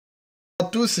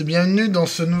tous et bienvenue dans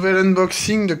ce nouvel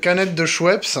unboxing de canettes de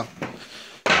Schweppes.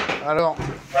 Alors,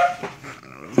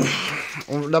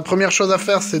 la première chose à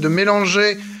faire, c'est de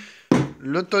mélanger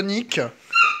le tonique.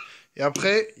 Et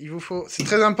après, il vous faut, c'est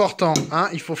très important, hein,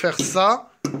 il faut faire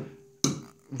ça.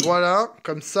 Voilà,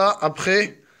 comme ça.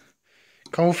 Après,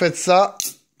 quand vous faites ça,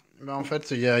 ben en fait,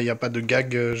 il y a pas de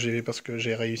gag, parce que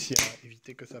j'ai réussi à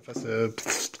éviter que ça fasse...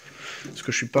 parce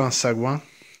que je suis pas un sagouin.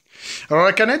 Alors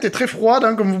la canette est très froide,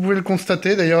 hein, comme vous pouvez le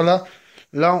constater. D'ailleurs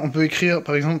là, on peut écrire,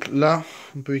 par exemple, là,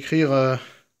 on peut écrire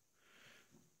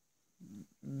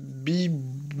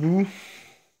Bibou.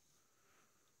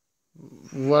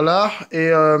 Voilà.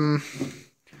 Et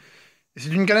c'est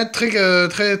une canette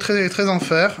très en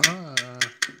fer. Hein,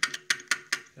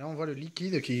 là, on voit le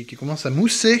liquide qui commence à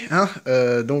mousser. Hein,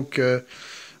 donc,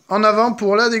 en avant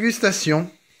pour la dégustation.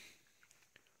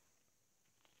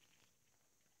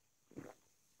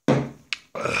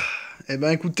 Eh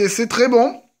ben écoutez, c'est très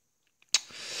bon.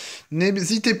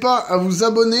 N'hésitez pas à vous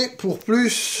abonner pour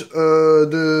plus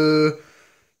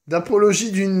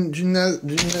d'apologie d'une